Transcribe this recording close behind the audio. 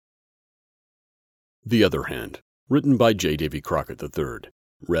The Other Hand, written by J. Davy Crockett III,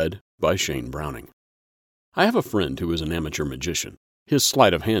 read by Shane Browning. I have a friend who is an amateur magician. His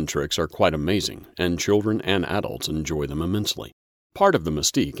sleight of hand tricks are quite amazing, and children and adults enjoy them immensely. Part of the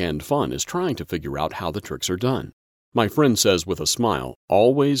mystique and fun is trying to figure out how the tricks are done. My friend says with a smile,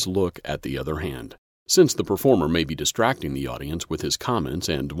 always look at the other hand, since the performer may be distracting the audience with his comments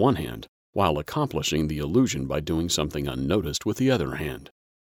and one hand, while accomplishing the illusion by doing something unnoticed with the other hand.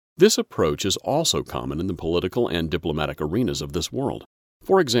 This approach is also common in the political and diplomatic arenas of this world.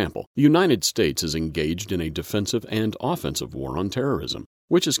 For example, the United States is engaged in a defensive and offensive war on terrorism,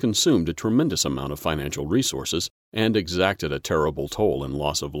 which has consumed a tremendous amount of financial resources and exacted a terrible toll in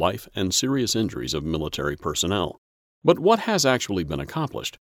loss of life and serious injuries of military personnel. But what has actually been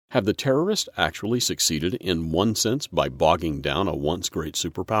accomplished? Have the terrorists actually succeeded in one sense by bogging down a once great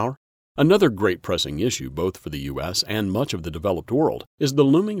superpower? Another great pressing issue both for the U.S. and much of the developed world is the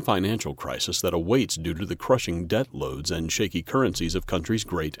looming financial crisis that awaits due to the crushing debt loads and shaky currencies of countries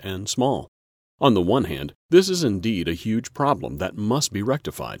great and small. On the one hand, this is indeed a huge problem that must be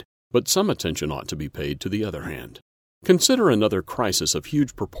rectified, but some attention ought to be paid to the other hand. Consider another crisis of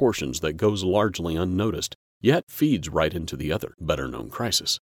huge proportions that goes largely unnoticed, yet feeds right into the other, better-known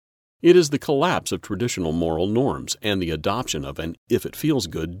crisis. It is the collapse of traditional moral norms and the adoption of an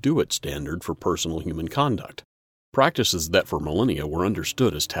if-it-feels-good, do-it standard for personal human conduct. Practices that for millennia were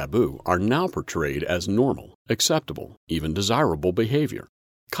understood as taboo are now portrayed as normal, acceptable, even desirable behavior.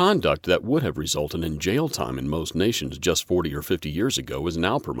 Conduct that would have resulted in jail time in most nations just 40 or 50 years ago is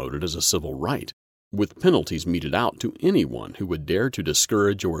now promoted as a civil right, with penalties meted out to anyone who would dare to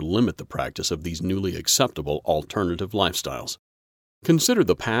discourage or limit the practice of these newly acceptable alternative lifestyles. Consider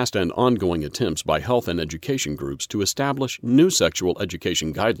the past and ongoing attempts by health and education groups to establish new sexual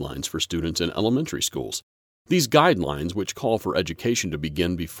education guidelines for students in elementary schools. These guidelines, which call for education to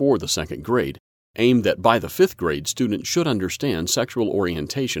begin before the second grade, aim that by the fifth grade students should understand sexual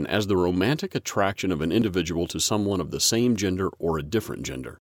orientation as the romantic attraction of an individual to someone of the same gender or a different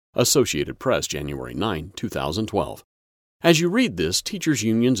gender. Associated Press, January 9, 2012. As you read this, teachers'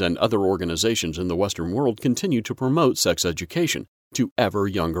 unions and other organizations in the Western world continue to promote sex education to ever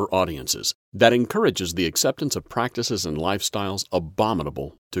younger audiences that encourages the acceptance of practices and lifestyles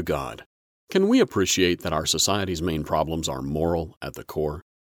abominable to God. Can we appreciate that our society's main problems are moral at the core?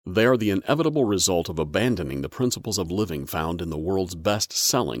 They are the inevitable result of abandoning the principles of living found in the world's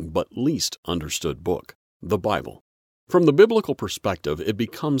best-selling but least understood book, the Bible. From the biblical perspective, it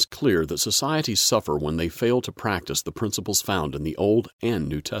becomes clear that societies suffer when they fail to practice the principles found in the Old and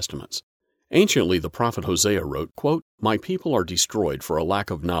New Testaments. Anciently, the prophet Hosea wrote, quote, "My people are destroyed for a lack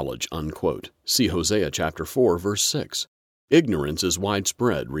of knowledge," unquote. See Hosea chapter 4, verse 6. Ignorance is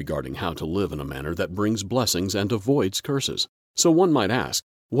widespread regarding how to live in a manner that brings blessings and avoids curses. So one might ask,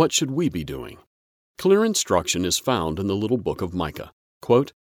 what should we be doing? Clear instruction is found in the little book of Micah.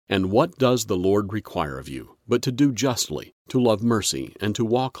 Quote, "And what does the Lord require of you, but to do justly, to love mercy, and to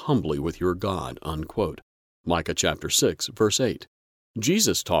walk humbly with your God," unquote. Micah chapter 6, verse 8.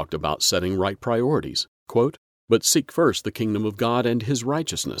 Jesus talked about setting right priorities. Quote, "But seek first the kingdom of God and His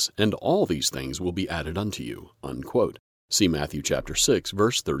righteousness, and all these things will be added unto you," unquote. See Matthew chapter 6,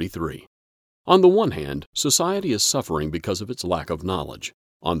 verse 33. On the one hand, society is suffering because of its lack of knowledge.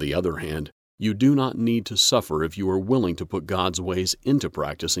 On the other hand, you do not need to suffer if you are willing to put God's ways into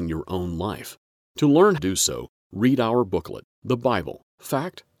practice in your own life. To learn to do so, read our booklet, The Bible,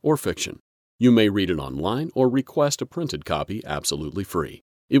 Fact or Fiction. You may read it online or request a printed copy absolutely free.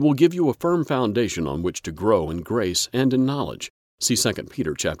 It will give you a firm foundation on which to grow in grace and in knowledge. See 2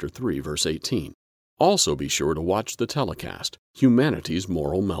 Peter chapter 3, verse 18. Also be sure to watch the telecast, Humanity's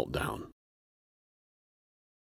Moral Meltdown.